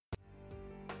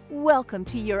Welcome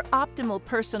to your Optimal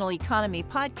Personal Economy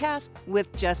podcast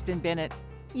with Justin Bennett.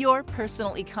 Your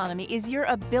personal economy is your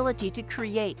ability to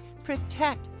create,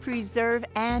 protect, preserve,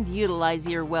 and utilize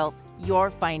your wealth,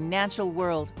 your financial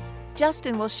world.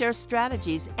 Justin will share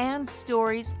strategies and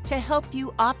stories to help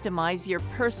you optimize your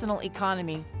personal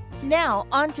economy. Now,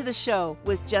 on to the show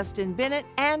with Justin Bennett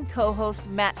and co-host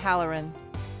Matt Halloran.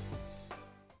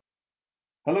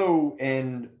 Hello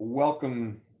and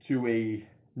welcome to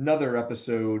another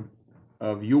episode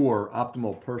of your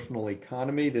Optimal Personal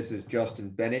Economy. This is Justin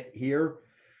Bennett here.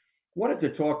 Wanted to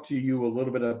talk to you a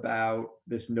little bit about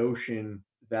this notion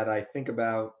that I think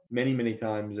about many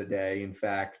times a day. In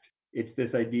fact, it's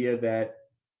this idea that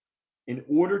in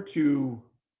order to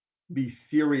be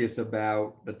serious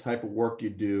about the type of work you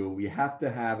do, you have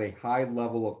to have a high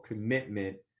level of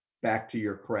commitment back to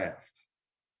your craft.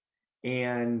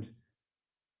 And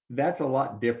that's a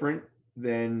lot different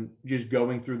than just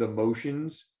going through the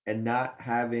motions and not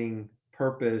having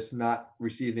purpose, not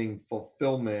receiving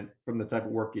fulfillment from the type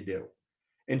of work you do.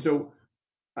 And so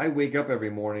I wake up every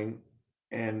morning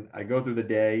and I go through the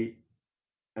day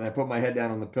and I put my head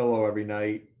down on the pillow every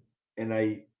night and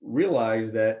I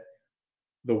realize that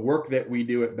the work that we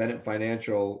do at Bennett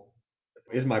Financial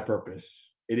is my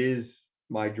purpose. It is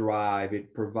my drive.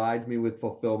 It provides me with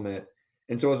fulfillment.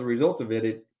 And so as a result of it,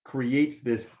 it creates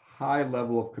this high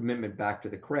level of commitment back to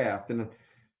the craft. And,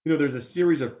 there's a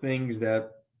series of things that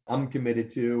I'm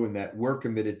committed to and that we're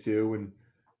committed to. And,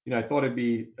 I thought it'd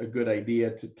be a good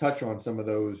idea to touch on some of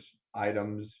those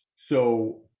items.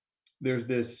 So there's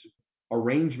this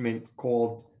arrangement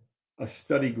called a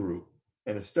study group.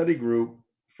 And a study group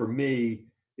for me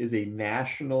is a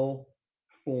national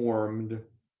formed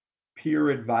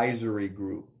peer advisory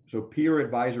group. So peer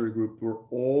advisory group, we're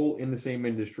all in the same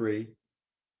industry.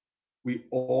 We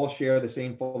all share the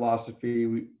same philosophy.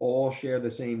 We all share the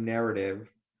same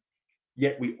narrative,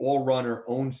 yet we all run our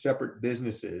own separate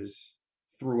businesses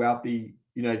throughout the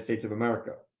United States of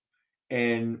America.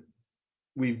 And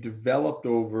we've developed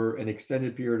over an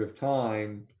extended period of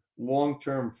time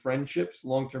long-term friendships,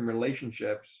 long-term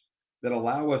relationships that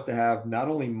allow us to have not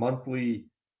only monthly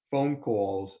phone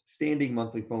calls, standing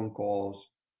monthly phone calls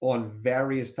on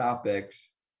various topics.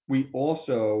 We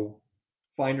also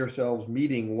find ourselves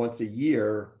meeting once a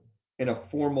year in a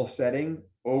formal setting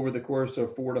over the course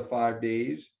of 4 to 5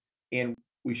 days. And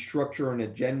we structure an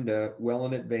agenda well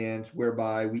in advance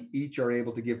whereby we each are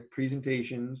able to give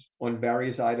presentations on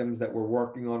various items that we're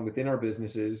working on within our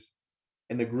businesses.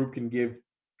 And the group can give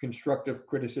constructive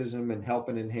criticism and help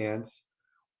and enhance.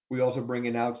 We also bring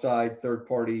in outside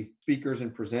third-party speakers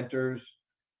and presenters.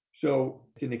 So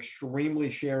it's an extremely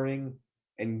sharing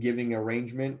and giving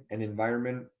arrangement and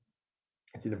environment.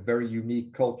 It's in a very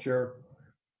unique culture.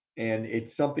 And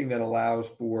it's something that allows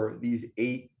for these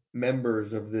 8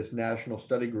 members of this national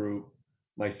study group,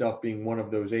 myself being one of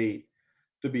those 8,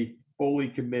 to be fully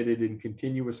committed and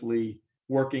continuously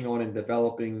working on and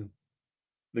developing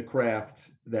the craft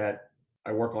that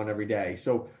I work on every day.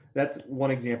 So that's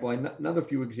one example. And another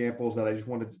few examples that I just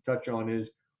wanted to touch on is,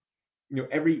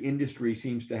 every industry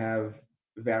seems to have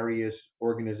various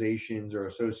organizations or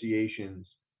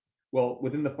associations. Well,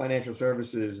 within the financial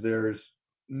services, there's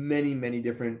many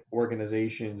different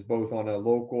organizations, both on a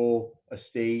local, a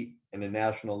state, and a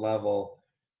national level.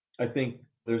 I think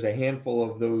there's a handful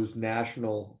of those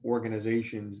national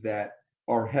organizations that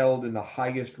are held in the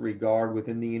highest regard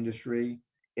within the industry.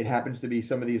 It happens to be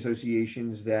some of the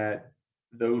associations that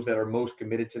those that are most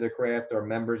committed to their craft are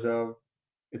members of.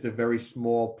 It's a very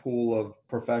small pool of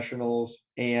professionals,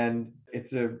 and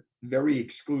it's a very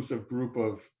exclusive group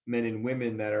of men and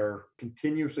women that are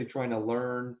continuously trying to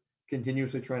learn,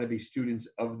 continuously trying to be students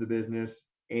of the business.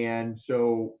 And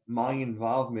so my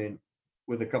involvement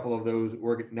with a couple of those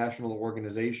national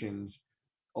organizations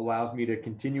allows me to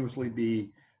continuously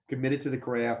be committed to the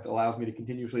craft, allows me to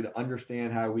continuously to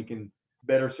understand how we can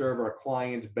better serve our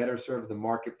clients, better serve the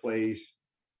marketplace,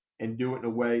 and do it in a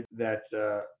way that's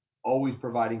always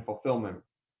providing fulfillment.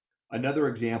 Another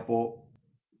example,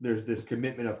 there's this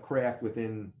commitment of craft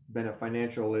within Bennett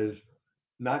Financial is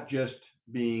not just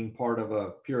being part of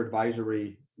a peer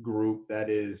advisory group that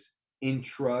is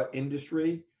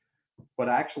intra-industry, but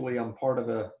actually I'm part of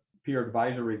a peer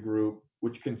advisory group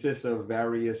which consists of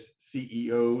various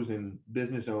CEOs and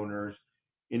business owners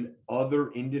in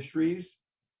other industries.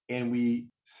 And we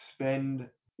spend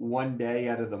one day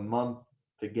out of the month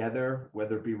together,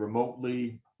 whether it be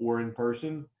remotely or in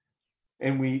person,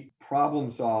 and we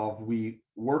problem solve. We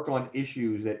work on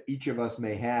issues that each of us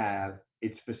may have.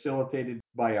 It's facilitated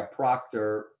by a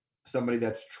proctor, somebody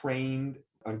that's trained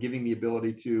on giving the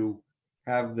ability to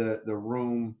have the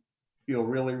room feel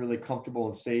really, really comfortable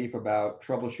and safe about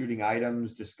troubleshooting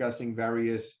items, discussing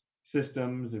various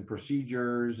systems and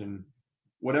procedures and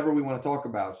whatever we want to talk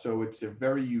about. So it's a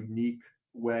very unique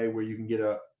way where you can get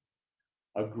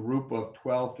a group of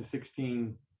 12 to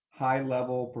 16 high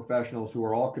level professionals who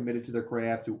are all committed to their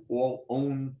craft, who all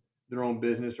own their own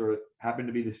business or happen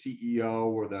to be the CEO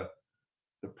or the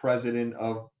president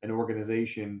of an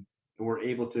organization, and we're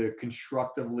able to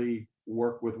constructively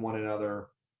work with one another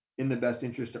in the best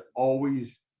interest to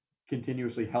always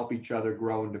continuously help each other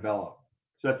grow and develop.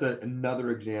 So that's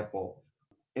another example.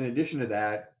 In addition to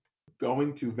that,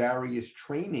 going to various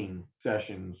training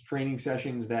sessions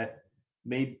that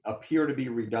may appear to be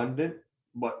redundant,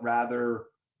 but rather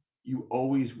you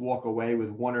always walk away with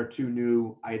one or two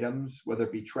new items, whether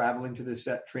it be traveling to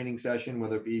the training session,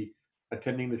 whether it be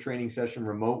attending the training session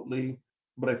remotely.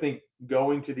 But I think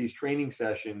going to these training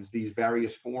sessions, these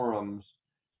various forums,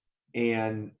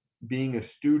 and being a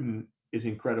student is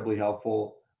incredibly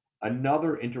helpful.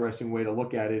 Another interesting way to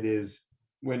look at it is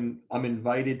when I'm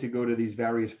invited to go to these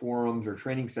various forums or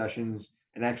training sessions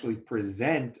and actually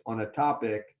present on a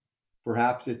topic,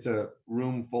 perhaps it's a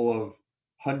room full of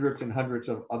hundreds and hundreds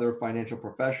of other financial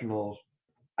professionals.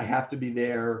 I have to be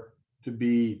there to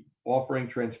be offering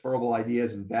transferable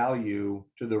ideas and value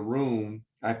to the room.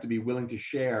 I have to be willing to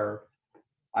share.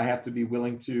 I have to be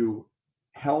willing to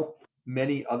help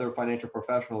many other financial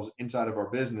professionals inside of our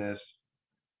business.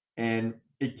 And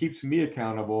it keeps me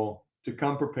accountable to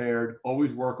come prepared,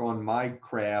 always work on my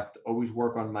craft, always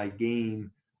work on my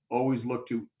game, always look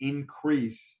to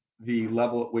increase the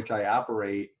level at which I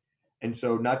operate. And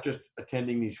so, not just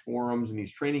attending these forums and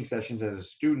these training sessions as a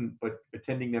student, but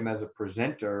attending them as a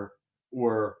presenter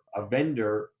or a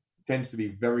vendor tends to be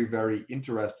very, very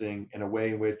interesting in a way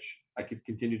in which I could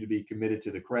continue to be committed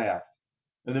to the craft.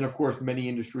 And then, of course, many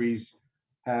industries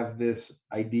have this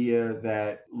idea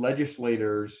that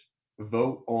legislators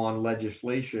vote on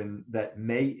legislation that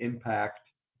may impact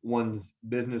one's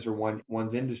business or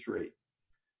one's industry.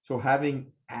 So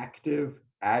having active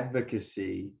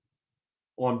advocacy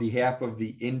on behalf of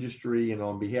the industry and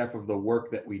on behalf of the work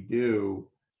that we do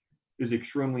is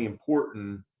extremely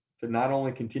important to not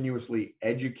only continuously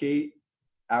educate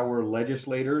our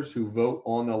legislators who vote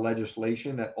on the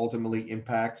legislation that ultimately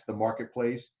impacts the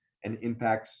marketplace and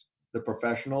impacts the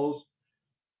professionals,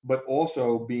 but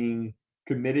also being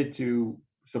committed to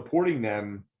supporting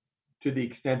them to the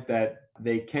extent that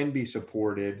they can be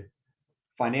supported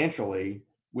financially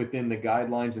within the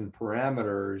guidelines and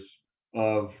parameters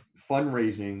of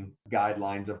fundraising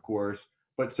guidelines, of course,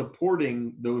 but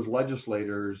supporting those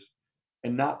legislators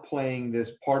and not playing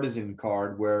this partisan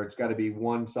card where it's got to be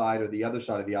one side or the other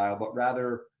side of the aisle, but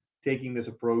rather taking this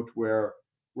approach where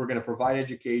we're going to provide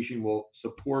education, we'll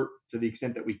support to the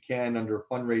extent that we can under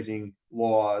fundraising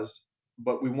laws,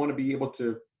 but we want to be able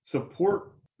to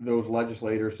support those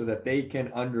legislators so that they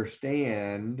can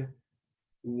understand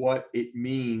what it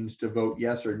means to vote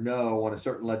yes or no on a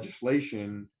certain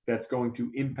legislation that's going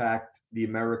to impact the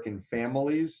American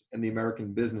families and the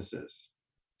American businesses.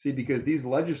 See, because these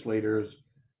legislators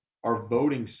are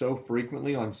voting so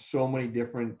frequently on so many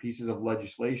different pieces of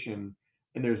legislation,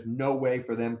 and there's no way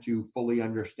for them to fully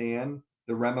understand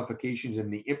the ramifications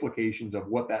and the implications of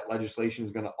what that legislation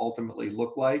is going to ultimately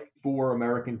look like for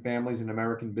American families and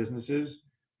American businesses.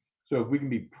 So if we can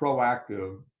be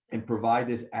proactive and provide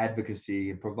this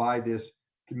advocacy and provide this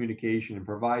communication and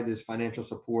provide this financial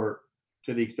support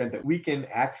to the extent that we can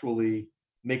actually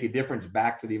make a difference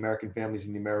back to the American families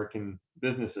and the American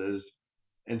businesses.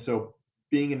 And so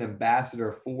being an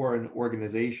ambassador for an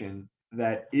organization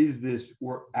that is this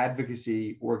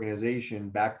advocacy organization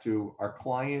back to our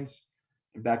clients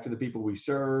and back to the people we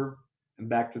serve and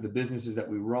back to the businesses that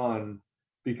we run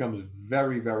becomes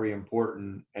very, very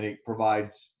important, and it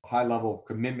provides a high level of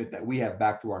commitment that we have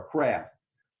back to our craft.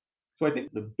 So I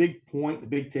think the big point, the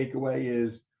big takeaway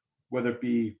is whether it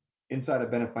be inside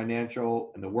of Bennett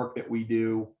Financial and the work that we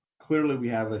do, clearly we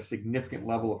have a significant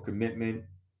level of commitment.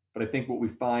 But I think what we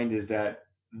find is that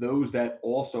those that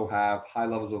also have high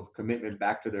levels of commitment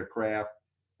back to their craft,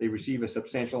 they receive a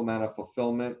substantial amount of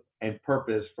fulfillment and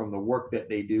purpose from the work that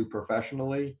they do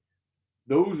professionally.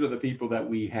 Those are the people that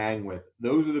we hang with.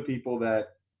 Those are the people that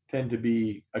tend to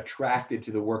be attracted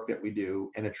to the work that we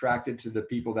do and attracted to the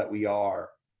people that we are.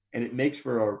 And it makes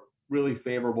for a really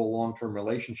favorable long-term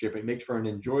relationship. It makes for an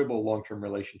enjoyable long-term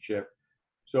relationship.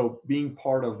 So being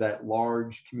part of that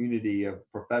large community of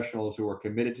professionals who are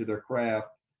committed to their craft,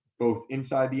 both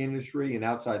inside the industry and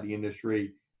outside the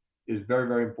industry, is very,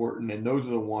 very important. And those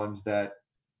are the ones that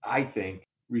I think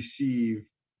receive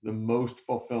the most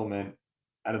fulfillment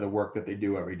out of the work that they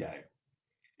do every day.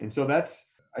 And so that's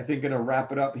I think, going to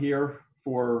wrap it up here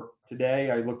for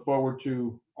today. I look forward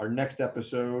to our next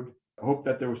episode. I hope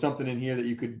that there was something in here that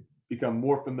you could become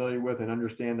more familiar with and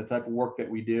understand the type of work that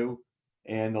we do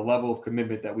and the level of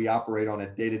commitment that we operate on a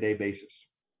day-to-day basis.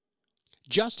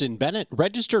 Justin Bennett,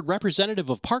 registered representative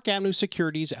of Park Avenue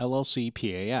Securities, LLC,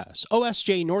 PAS,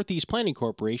 OSJ Northeast Planning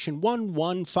Corporation,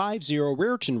 1150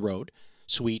 Raritan Road,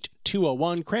 Suite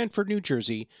 201, Cranford, New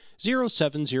Jersey,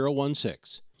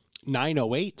 07016,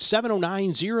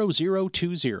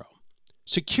 908-709-0020.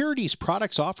 Securities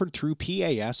products offered through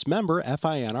PAS, member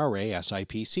FINRA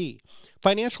SIPC.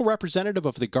 Financial representative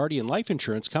of the Guardian Life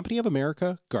Insurance Company of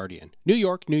America, Guardian, New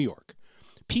York, New York.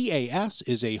 PAS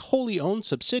is a wholly owned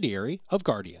subsidiary of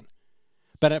Guardian.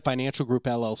 Bennett Financial Group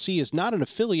LLC is not an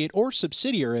affiliate or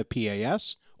subsidiary of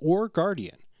PAS or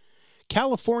Guardian.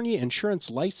 California Insurance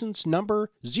License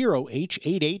Number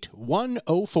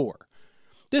 0H88104.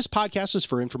 This podcast is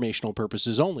for informational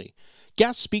purposes only.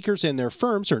 Guest speakers and their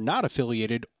firms are not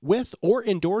affiliated with or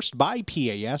endorsed by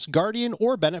PAS, Guardian,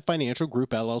 or Bennett Financial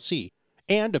Group LLC,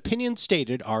 and opinions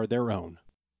stated are their own.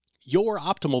 Your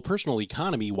Optimal Personal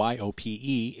Economy,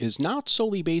 YOPE, is not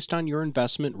solely based on your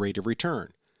investment rate of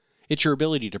return. It's your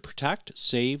ability to protect,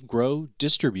 save, grow,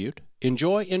 distribute,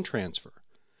 enjoy, and transfer.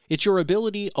 It's your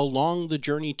ability along the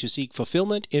journey to seek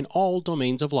fulfillment in all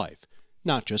domains of life,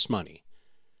 not just money.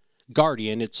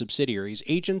 Guardian, its subsidiaries,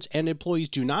 agents, and employees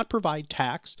do not provide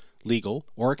tax, legal,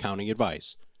 or accounting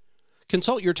advice.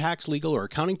 Consult your tax, legal, or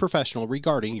accounting professional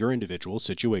regarding your individual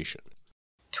situation.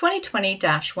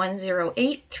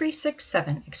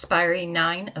 2020-108367, expiry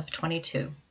 9 of 22.